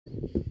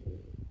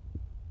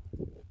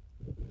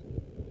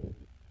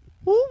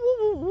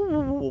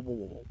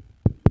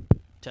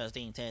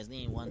Testing,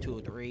 1,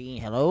 2, 3.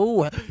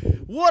 Hello.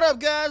 What up,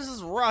 guys? This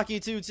is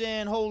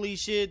Rocky210. Holy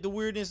shit, the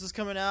weirdness is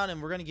coming out,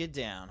 and we're gonna get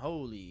down.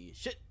 Holy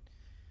shit.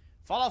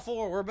 Fallout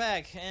 4, we're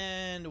back,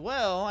 and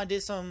well, I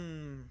did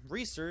some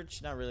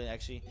research. Not really,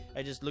 actually.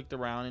 I just looked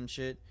around and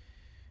shit,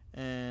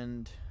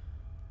 and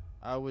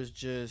I was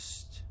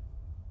just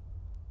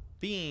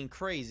being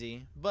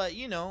crazy. But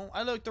you know,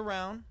 I looked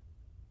around,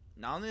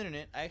 not on the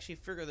internet. I actually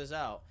figured this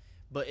out,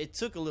 but it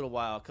took a little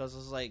while because it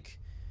was like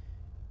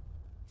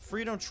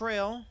Freedom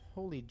Trail.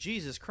 Holy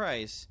Jesus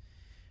Christ!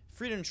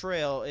 Freedom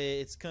Trail.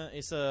 It's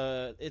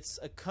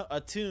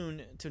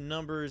attuned to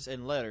numbers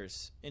and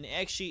letters, and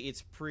actually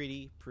it's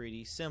pretty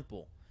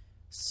simple.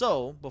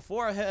 So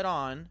before I head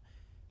on,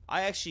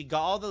 I actually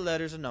got all the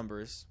letters and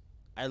numbers.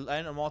 I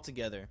lined them all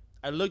together.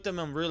 I looked at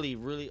them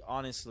really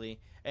honestly,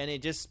 and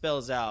it just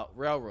spells out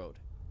railroad.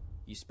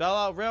 You spell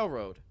out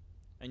railroad,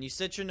 and you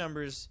set your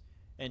numbers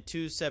in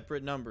two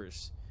separate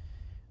numbers,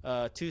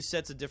 two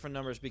sets of different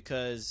numbers,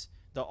 because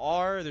the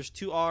R, there's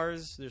two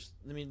R's.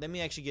 Let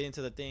me actually get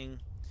into the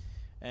thing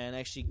and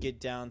actually get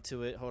down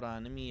to it. Hold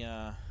on, let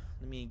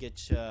me get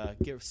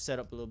set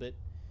up a little bit.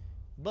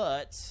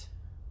 But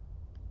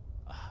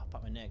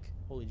pop my neck.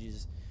 Holy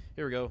Jesus!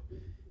 Here we go.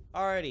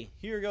 Alrighty,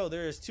 here we go.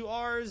 There's two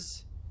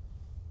R's.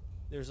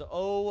 There's an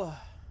O.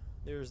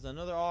 There's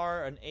another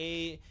R, an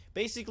A.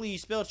 Basically, you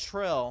spell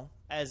trail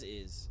as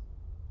is.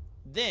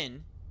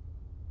 Then,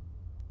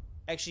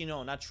 actually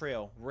no, not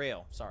trail,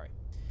 rail. Sorry.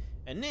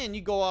 And then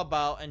you go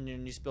about and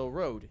then you spell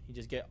road. You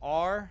just get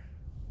R,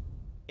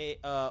 A,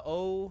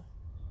 O,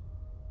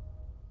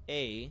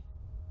 A,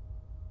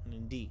 and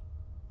then D.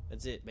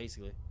 That's it,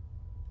 basically.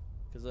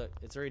 Because look,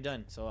 it's already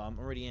done, so I'm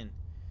already in.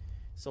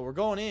 So we're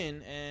going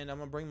in, and I'm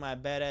gonna bring my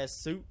badass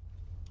suit.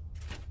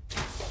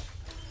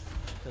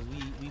 Because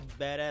we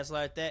badass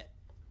like that.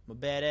 I'm a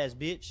badass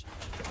bitch.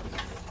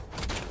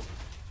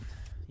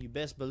 You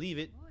best believe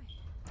it.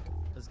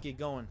 Let's get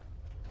going.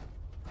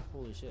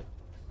 Holy shit.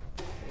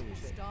 Holy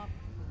shit. Stop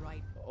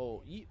right.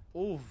 Oh,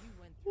 oof.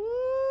 This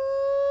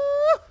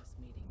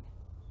meeting.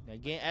 Now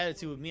getting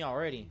attitude with me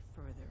already.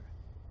 Further.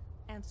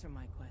 Answer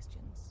my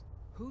questions.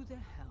 Who the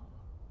hell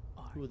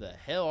are Who the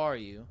hell are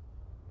you?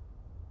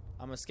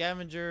 I'm a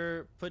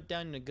scavenger. Put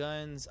down the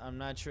guns. I'm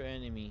not your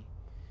enemy.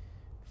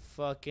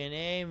 Fucking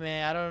A,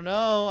 man. I don't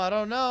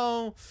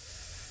know.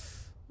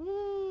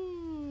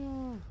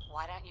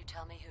 Why don't you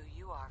tell me who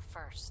you are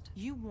first?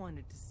 you?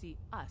 Wanted to see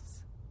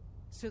us.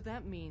 So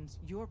that means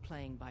you're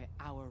playing by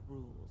our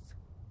rules.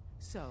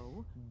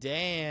 So,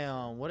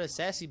 Damn, what a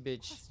sassy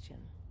bitch. question.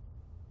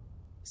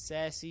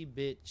 Sassy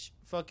bitch.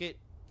 Fuck it.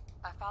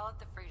 I followed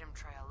the Freedom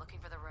Trail looking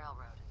for the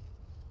railroad.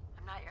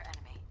 I'm not your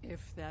enemy.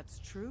 If that's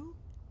true,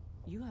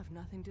 you have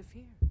nothing to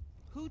fear.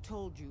 Who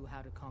told you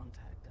how to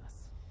contact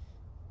us?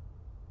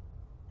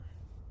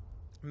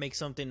 Make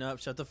something up.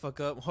 Shut the fuck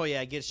up. Oh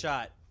yeah, get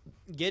shot.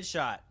 Get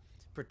shot.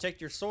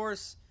 Protect your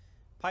source.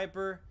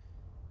 Piper.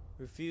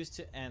 Refuse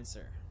to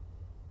answer.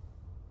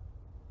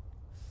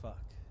 Fuck.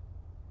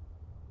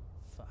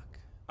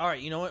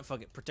 Alright, you know what?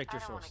 Fuck it. Protect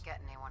your I don't want source. to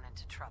get anyone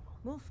into trouble.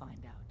 We'll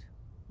find out,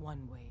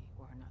 one way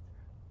or another.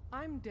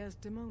 I'm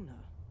Desdemona,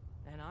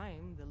 and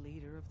I'm the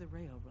leader of the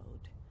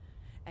railroad.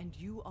 And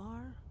you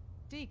are?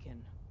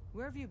 Deacon,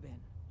 where have you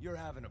been? You're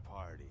having a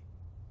party.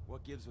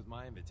 What gives with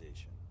my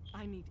invitation?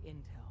 I need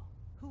intel.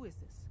 Who is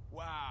this?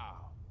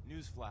 Wow.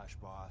 Newsflash,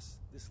 boss.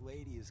 This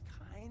lady is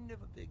kind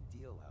of a big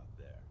deal out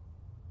there.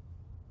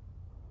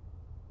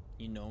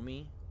 You know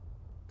me?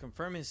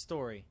 Confirm his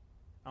story.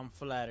 I'm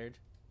flattered.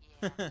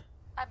 Yeah.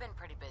 I've been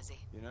pretty busy.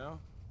 You know,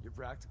 you're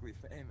practically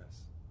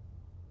famous.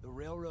 The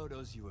railroad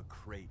owes you a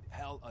crate,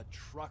 hell, a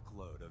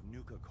truckload of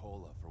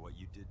Nuka-Cola for what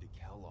you did to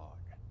Kellogg.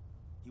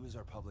 He was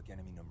our public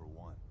enemy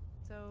 #1.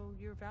 So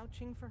you're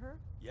vouching for her?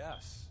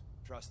 Yes,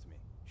 trust me.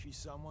 She's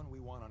someone we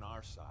want on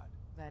our side.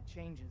 That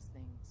changes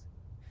things.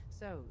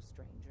 So,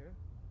 stranger,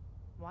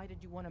 why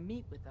did you want to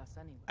meet with us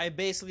anyway? I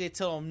basically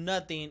tell them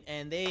nothing,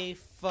 and they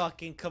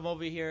fucking come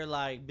over here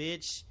like,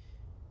 bitch,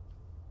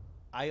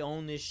 I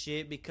own this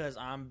shit because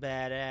I'm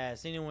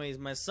badass. Anyways,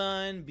 my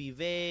son, be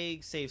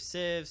vague, save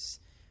Sifs,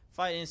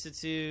 Fight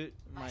Institute,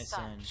 my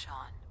son.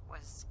 Sean,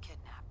 was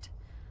kidnapped.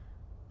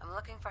 I'm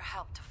looking for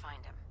help to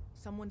find him.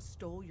 Someone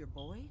stole your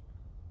boy?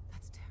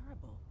 That's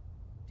terrible.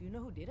 Do you know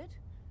who did it?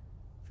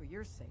 For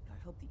your sake,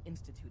 I hope the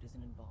Institute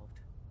isn't involved.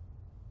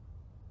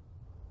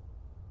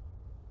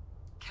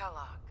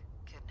 Kellogg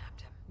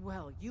kidnapped him.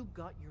 Well, you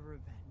got your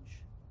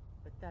revenge.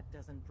 But that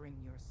doesn't bring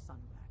your son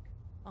back.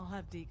 I'll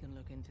have Deacon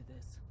look into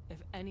this. If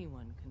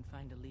anyone can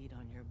find a lead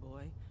on your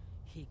boy,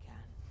 he can.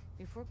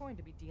 If we're going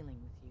to be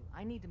dealing with you,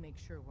 I need to make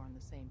sure we're on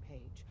the same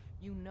page.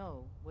 You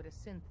know what a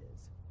synth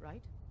is,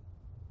 right?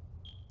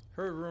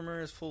 Heard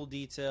rumors, full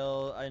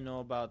detail. I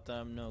know about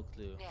them. No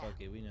clue. Yeah. Fuck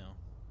it, we know.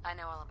 I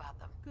know all about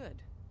them.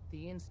 Good.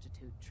 The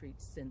Institute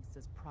treats synths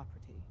as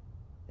property,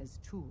 as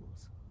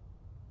tools.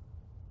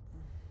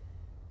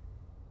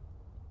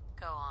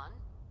 Go on.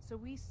 So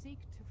we seek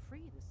to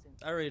free the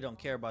synths. I really don't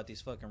care about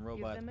these fucking Give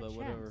robots, them a but chance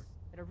whatever.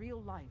 at a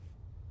real life.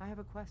 I have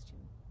a question.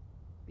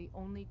 The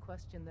only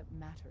question that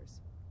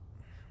matters.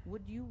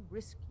 Would you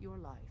risk your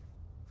life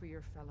for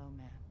your fellow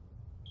man?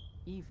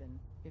 Even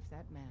if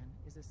that man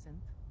is a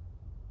synth?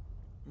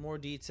 More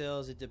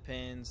details, it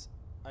depends.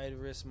 I'd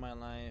risk my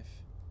life.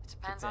 It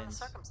depends on the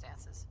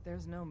circumstances.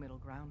 There's no middle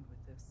ground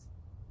with this.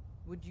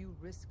 Would you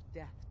risk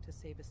death to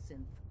save a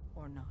synth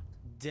or not?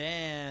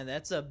 Damn,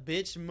 that's a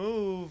bitch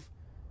move.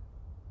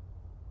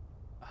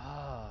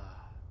 Ah.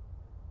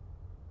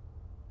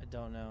 I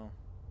don't know.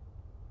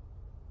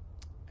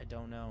 I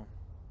don't know.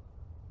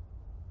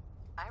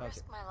 I Okay.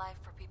 risk my life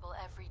for people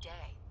every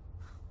day.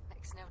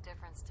 Makes no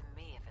difference to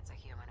me if it's a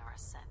human or a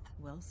synth.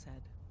 Well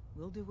said.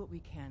 We'll do what we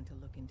can to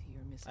look into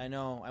your mystery. I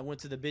know. I went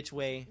to the bitch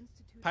way. Institute-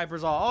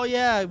 Piper's all, oh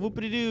yeah,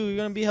 whoopity-doo, you're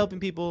gonna be helping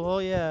people. Oh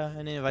yeah.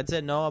 And then if I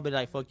said no, I'll be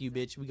like, fuck you,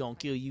 bitch. We gonna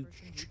kill you.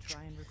 Person you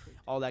try and recruit.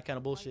 All that kind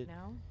of bullshit. Right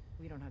now,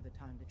 we don't have the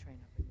time to train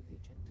up a new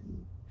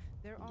agent.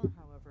 There are,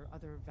 however,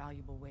 other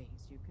valuable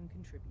ways you can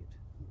contribute.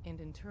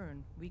 And in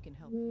turn, we can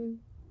help you.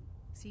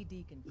 See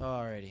Deacon.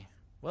 Alrighty.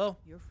 Well,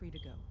 You're free to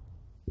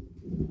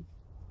go.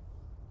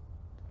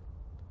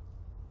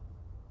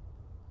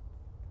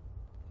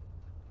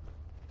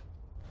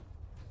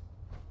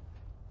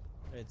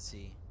 let's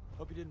see.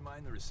 Hope you didn't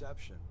mind the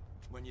reception.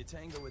 When you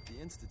tango with the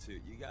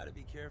Institute, you gotta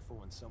be careful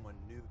when someone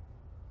new...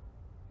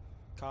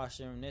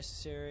 Caution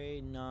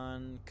necessary,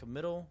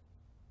 non-committal.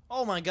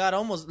 Oh my god, I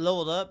almost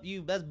leveled up.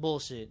 That's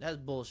bullshit. That's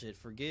bullshit.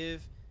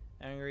 Forgive.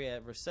 Angry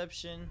at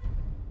reception.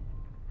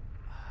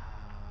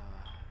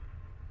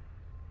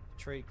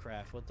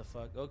 Tradecraft, what the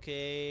fuck?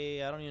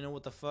 Okay, I don't even know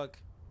what the fuck.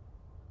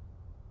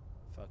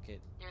 Fuck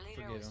it. Your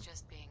leader Forgive was him.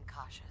 just being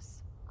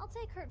cautious. I'll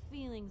take hurt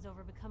feelings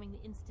over becoming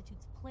the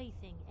Institute's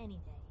plaything any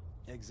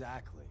day.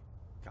 Exactly.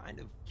 Kind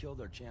of killed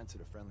our chance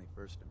at a friendly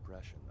first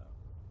impression, though.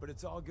 But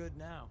it's all good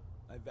now.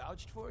 I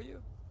vouched for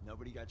you.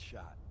 Nobody got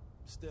shot.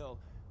 Still,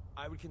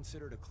 I would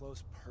consider it a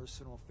close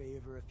personal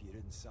favor if you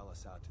didn't sell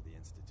us out to the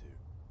Institute.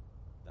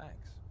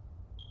 Thanks.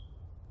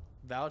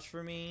 Vouch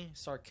for me.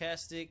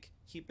 Sarcastic.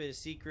 Keep it a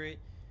secret.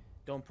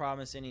 Don't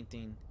promise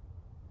anything.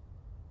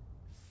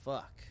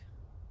 Fuck.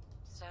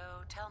 So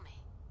tell me,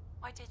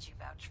 why did you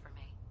vouch for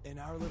me? In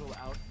our little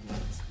outfit,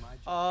 it's my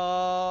job.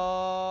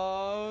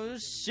 Oh, Everything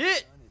shit.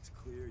 you've done, it's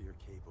clear you're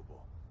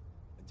capable.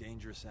 A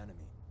dangerous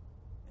enemy.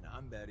 And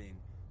I'm betting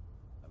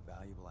a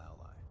valuable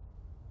ally.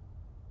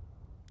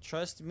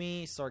 Trust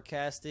me.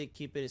 Sarcastic.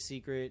 Keep it a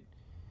secret.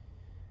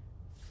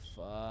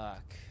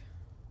 Fuck.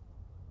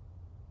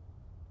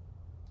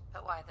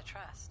 But why the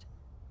trust?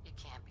 You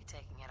can't be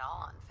taking it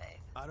all on faith.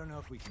 I don't know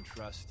if we can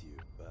trust you,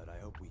 but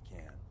I hope we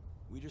can.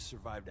 We just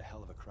survived a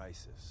hell of a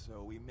crisis,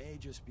 so we may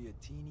just be a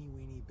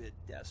teeny-weeny bit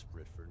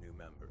desperate for new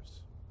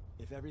members.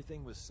 If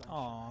everything was sunshine,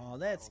 Aw,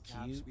 that's all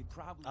caps, cute. we'd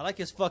probably I like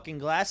his fucking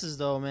glasses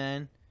though,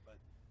 man.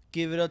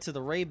 Give it up to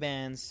the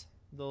Ray-Bans.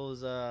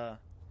 Those I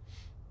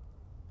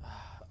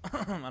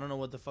don't know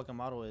what the fucking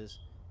model is.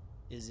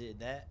 Is it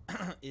that?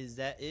 Is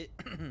that it?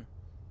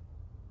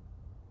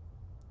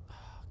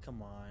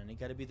 Come on, it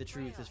gotta be the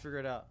truth. Let's figure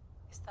it out.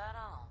 Is that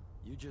all?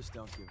 You just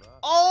don't give up.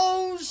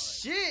 Oh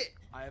shit!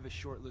 I have a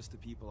short list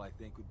of people I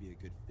think would be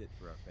a good fit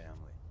for our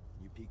family.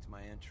 You piqued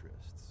my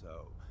interest,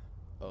 so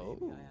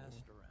maybe I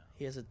asked around.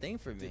 He has a thing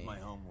for Did me. my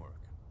homework.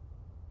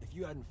 If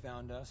you hadn't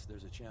found us,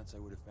 there's a chance I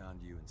would have found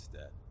you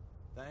instead.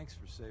 Thanks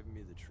for saving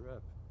me the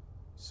trip.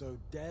 So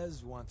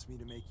Dez wants me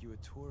to make you a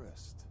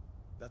tourist.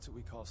 That's what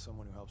we call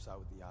someone who helps out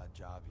with the odd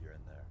job here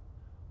and there.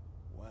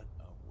 What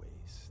a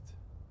waste.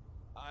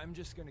 I'm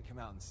just gonna come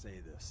out and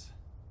say this.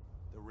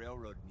 The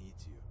railroad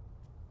needs you.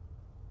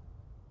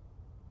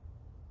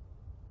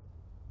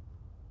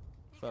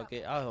 Fuck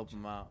it, I'll help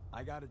him out.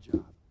 I got a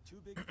job. Too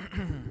big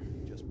for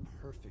me, just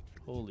perfect for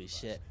the Holy two of us.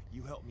 shit.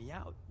 You help me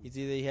out. It's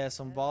either he has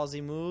some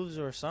ballsy moves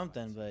or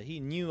something, but he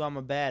knew I'm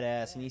a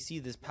badass and he see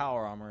this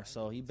power armor,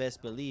 so he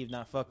best believe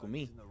not fuck with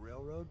me. In the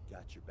railroad,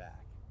 got your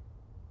back.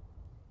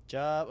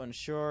 Job,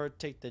 unsure,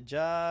 take the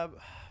job.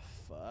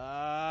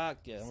 Fuck.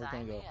 Yeah, we're gonna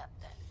Sign go. me up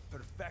then.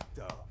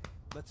 Perfecto.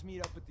 Let's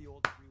meet up at the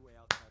old freeway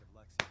outside of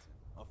Lexington.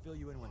 I'll fill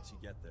you in once you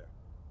get there.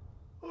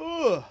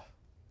 Ugh.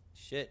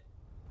 Shit.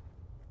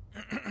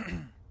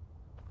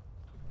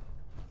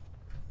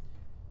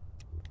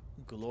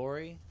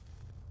 Glory?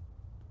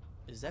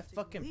 Is that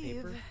fucking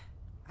paper?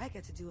 I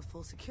get to do a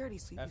full security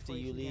sweep After before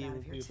you can leave, get out we'll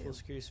of here do a too. full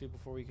security sweep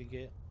before we could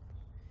get.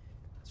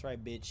 That's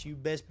right, bitch. You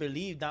best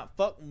believe not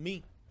fuck with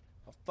me.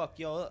 I'll fuck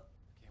y'all up.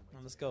 Now,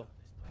 let's go.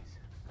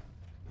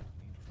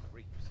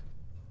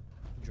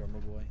 Drummer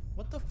boy.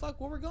 What the fuck?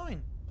 Where we're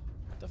going?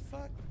 What the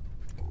fuck?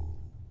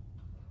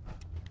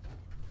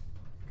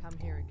 Come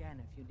here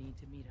again if you need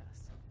to meet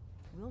us.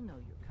 We'll know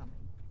you're coming.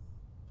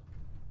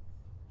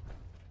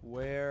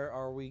 Where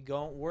are we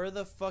going? Where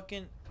the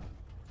fucking...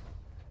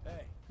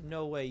 Hey,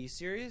 No way. You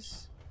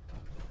serious?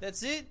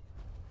 That's it?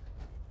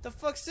 The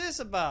fuck's this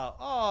about?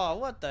 Oh,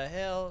 what the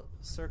hell?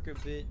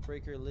 Circuit bit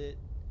breaker lit.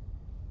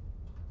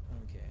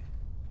 Okay.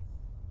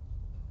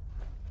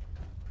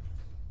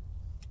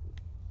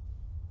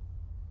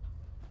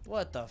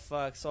 What the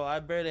fuck? So I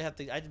barely have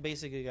to. I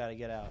basically gotta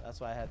get out. That's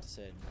what I had to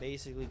say.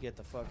 Basically, get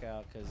the fuck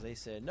out because they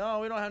said no.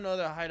 We don't have no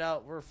other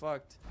hideout. We're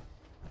fucked.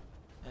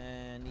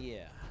 And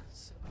yeah,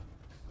 so,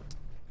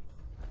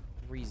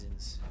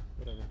 reasons,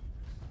 whatever.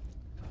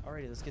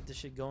 Alrighty, let's get this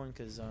shit going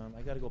because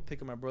I gotta go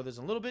pick up my brothers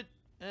in a little bit,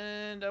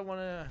 and I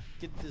wanna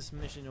get this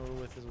mission over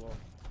with as well.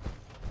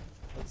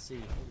 Let's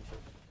see.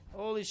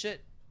 Holy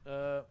shit.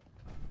 Holy shit.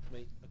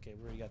 Wait. Okay,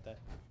 we already got that.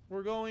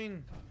 We're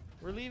going.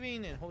 We're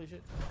leaving, and holy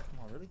shit.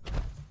 Come on, really?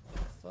 What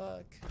the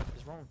fuck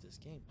is wrong with this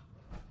game?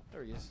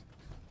 There he is.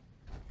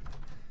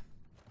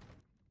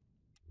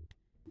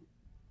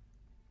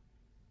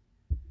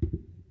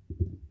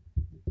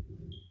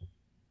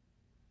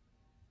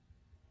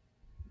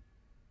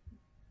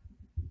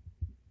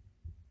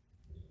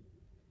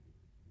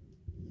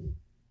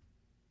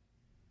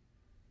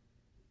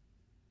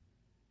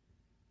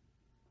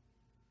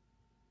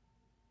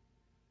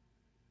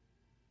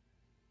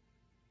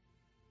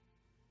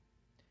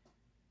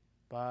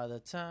 By the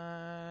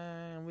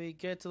time we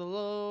get to the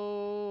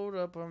load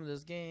up from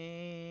this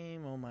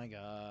game, oh my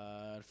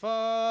god,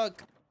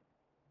 fuck!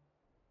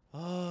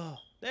 Oh,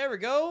 there we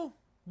go!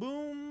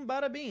 Boom,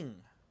 bada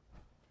bing!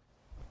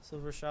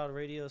 Silver Shroud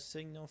radio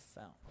signal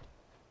found.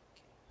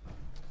 Okay.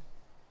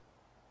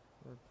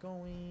 We're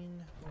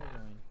going.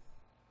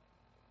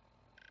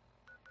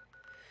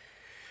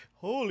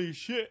 Holy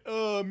shit!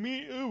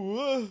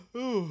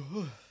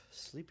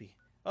 Sleepy.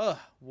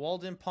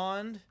 Walden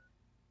Pond,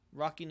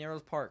 Rocky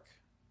Narrows Park.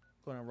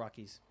 Going on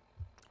Rockies.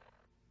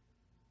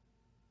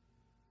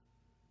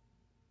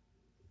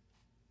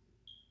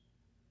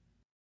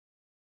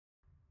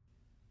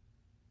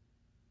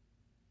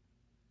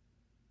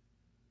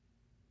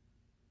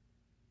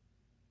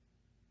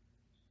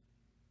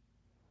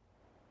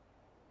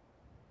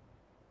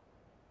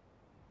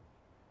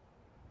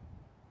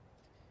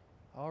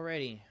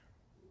 Alrighty.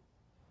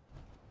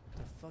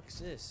 The fuck's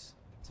this?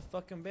 It's a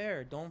fucking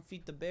bear. Don't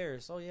feed the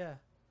bears. Oh yeah.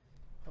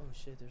 Oh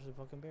shit, there's a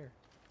fucking bear.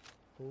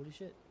 Holy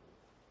shit.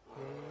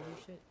 Holy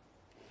shit.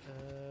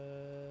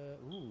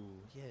 Ooh,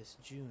 yes,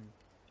 June.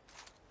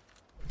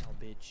 Oh,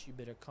 bitch, you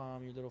better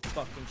calm your little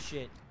fucking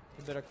shit.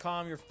 You better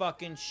calm your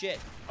fucking shit.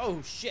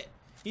 Oh, shit.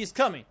 He's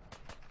coming.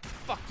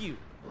 Fuck you.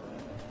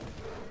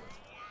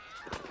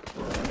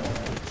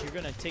 Bitch, you're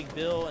gonna take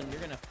Bill and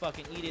you're gonna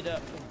fucking eat it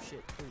up. Oh,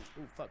 shit.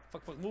 Ooh, fuck.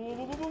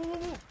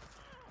 Move.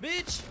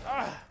 Bitch.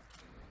 Ah.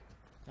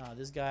 Nah,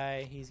 this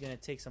guy, he's gonna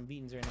take some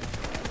beatings right now.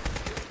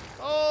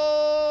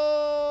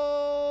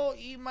 Oh,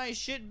 eat my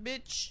shit,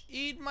 bitch.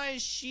 Eat my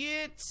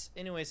shit.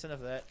 Anyways, enough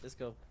of that. Let's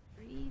go.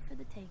 Free for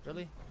the taking.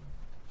 Really?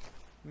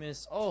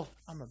 Miss. Oh,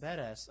 I'm a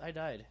badass. I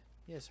died.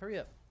 Yes, hurry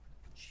up.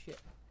 Shit.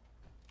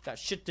 Got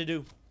shit to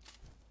do.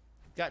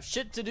 Got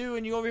shit to do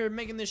and you over here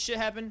making this shit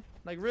happen?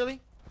 Like,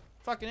 really?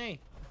 Fucking A.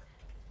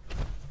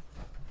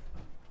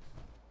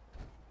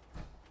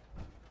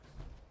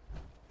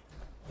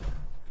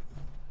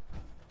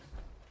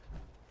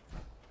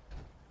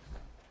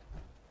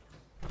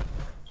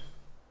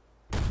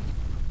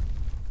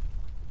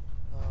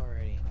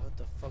 Alrighty. What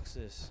the fuck's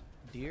this?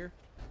 Deer?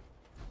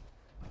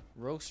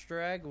 Roast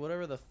drag?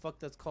 Whatever the fuck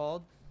that's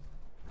called.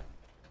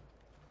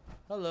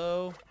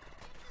 Hello.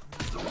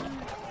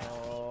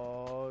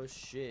 Oh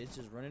shit, it's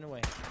just running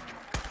away.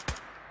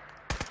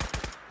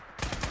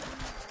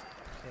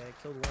 Okay, I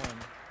killed one.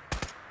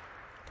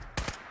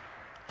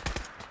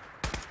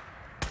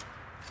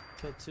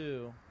 Killed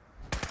two.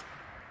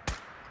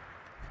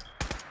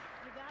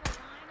 You got a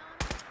line on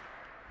it?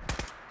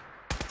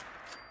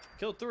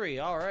 Killed three,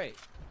 alright.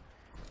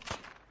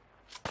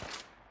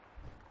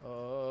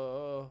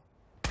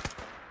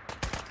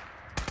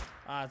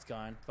 Ah, it's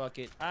gone. Fuck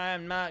it.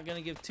 I'm not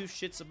gonna give two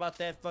shits about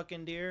that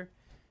fucking deer.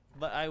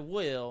 But I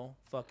will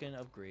fucking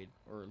upgrade.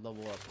 Or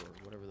level up, or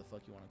whatever the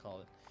fuck you want to call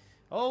it.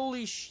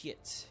 Holy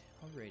shit.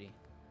 Alrighty.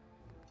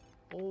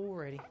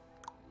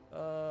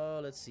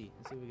 Let's see.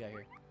 Let's see what we got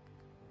here.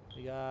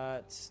 We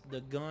got the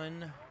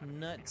gun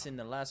nuts, and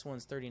the last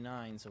one's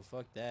 39, so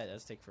fuck that.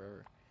 That's take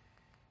forever.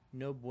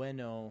 No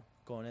bueno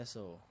con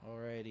eso.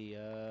 Alrighty,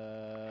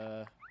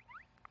 I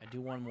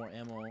do want more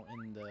ammo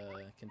in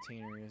the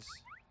containers,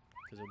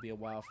 because it'll be a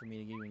while for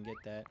me to even get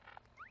that.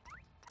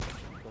 Go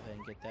ahead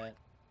and get that,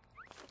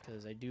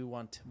 because I do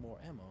want more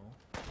ammo.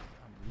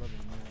 I'm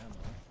loving more ammo.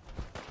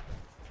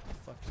 What the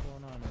fuck's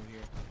going on over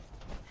here?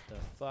 The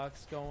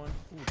fuck's going?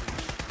 Ooh, dude,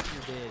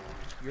 you're dead.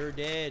 You're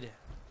dead.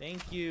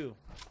 Thank you.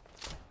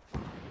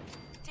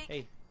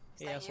 Hey,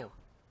 asshole. you?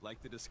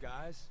 Like the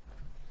disguise?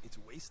 It's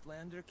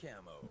Wastelander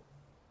camo.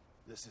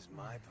 This is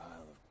my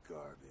pile of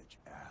garbage,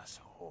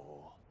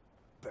 asshole.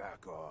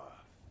 Back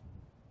off.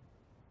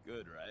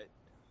 Good,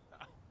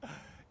 right?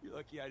 You're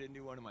lucky I didn't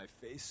do one of my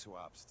face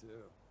swaps, too.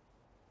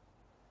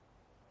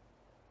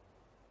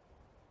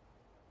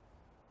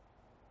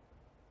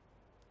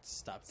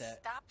 Stop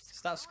that.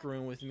 Stop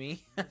Screwing with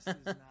me. This is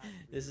not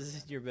This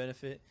is your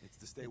benefit. It's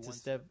to stay It's one a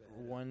step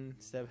ahead. one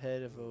step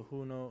ahead of a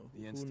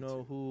The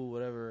Institute. who,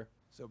 whatever.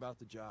 So about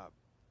the job.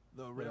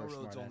 The Whatever,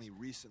 railroad's smartass. only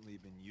recently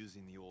been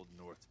using the old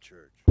North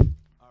Church.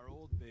 Our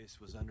old base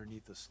was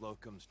underneath the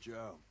Slocum's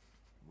Joe.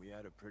 We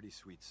had a pretty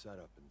sweet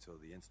setup until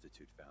the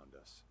Institute found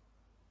us.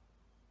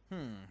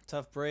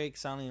 Tough break.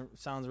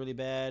 Sounds really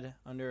bad.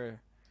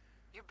 Under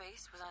Your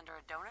base was under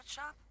a donut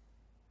shop?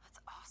 That's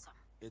awesome.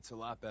 It's a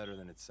lot better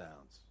than it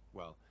sounds.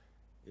 Well,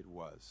 it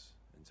was,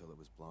 until it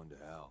was blown to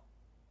hell.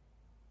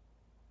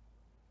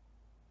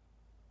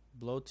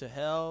 Blow to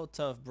hell,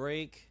 tough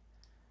break.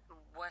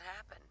 What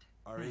happened?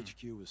 Our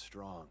HQ was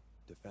strong,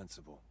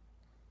 defensible.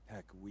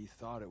 Heck, we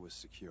thought it was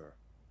secure.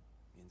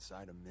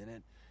 Inside a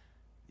minute,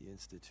 the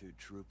Institute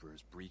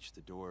troopers breached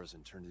the doors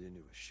and turned it into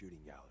a shooting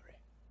gallery.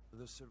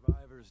 The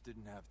survivors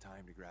didn't have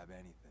time to grab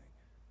anything.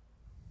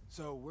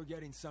 So we're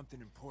getting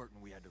something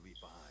important we had to leave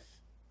behind.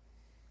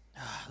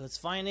 Let's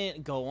find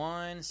it. Go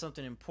on.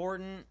 Something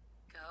important.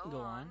 Go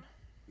on.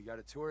 We got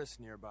a tourist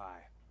nearby.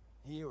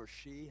 He or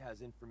she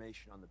has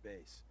information on the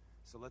base.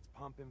 So let's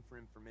pump him for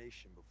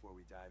information before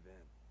we dive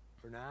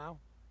in. For now,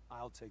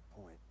 I'll take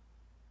point.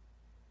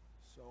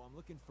 So I'm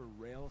looking for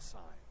rail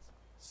signs.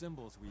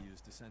 Symbols we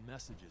use to send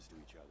messages to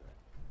each other.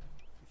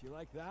 If you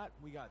like that,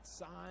 we got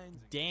signs.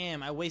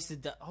 Damn, I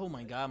wasted the... Oh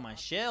my god, my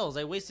shells.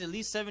 I wasted at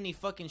least 70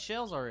 fucking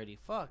shells already.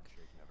 Fuck.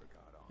 Never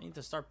got on. I need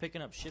to start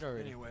picking up shit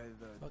already. Anyway,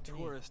 the Fucking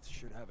tourist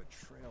should have a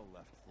trail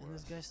left for And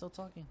us. this guy's still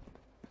talking.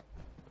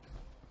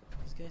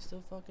 This guy's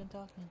still fucking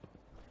talking.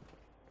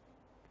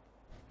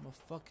 I'm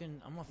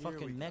a Here we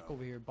fucking mech go.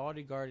 over here,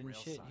 bodyguard and Rail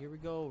shit. sign. Here we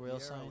go, rail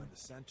The arrow sign. in the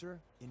center Arrow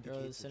in the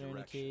indicates the center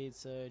direction. indicates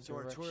So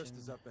our direction. tourist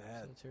is up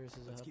ahead. So the tourist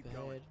is Let's up keep ahead.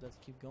 going. Let's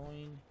keep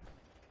going.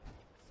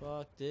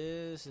 Fuck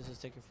this. This is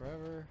taking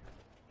forever.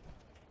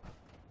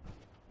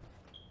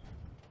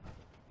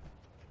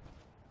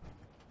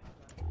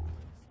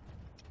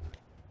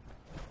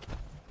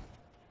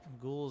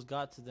 Ghouls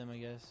got to them, I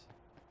guess.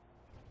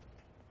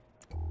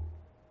 Or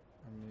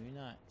maybe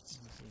not. Let's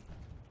see.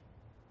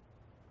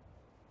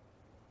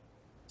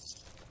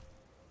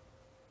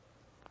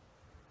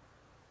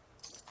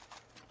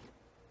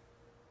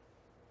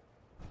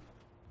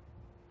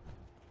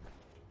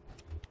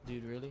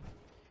 Dude, really?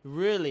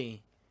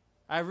 Really?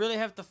 I really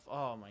have to...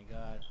 oh my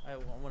god. I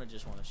want to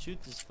just want to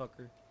shoot this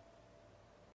fucker.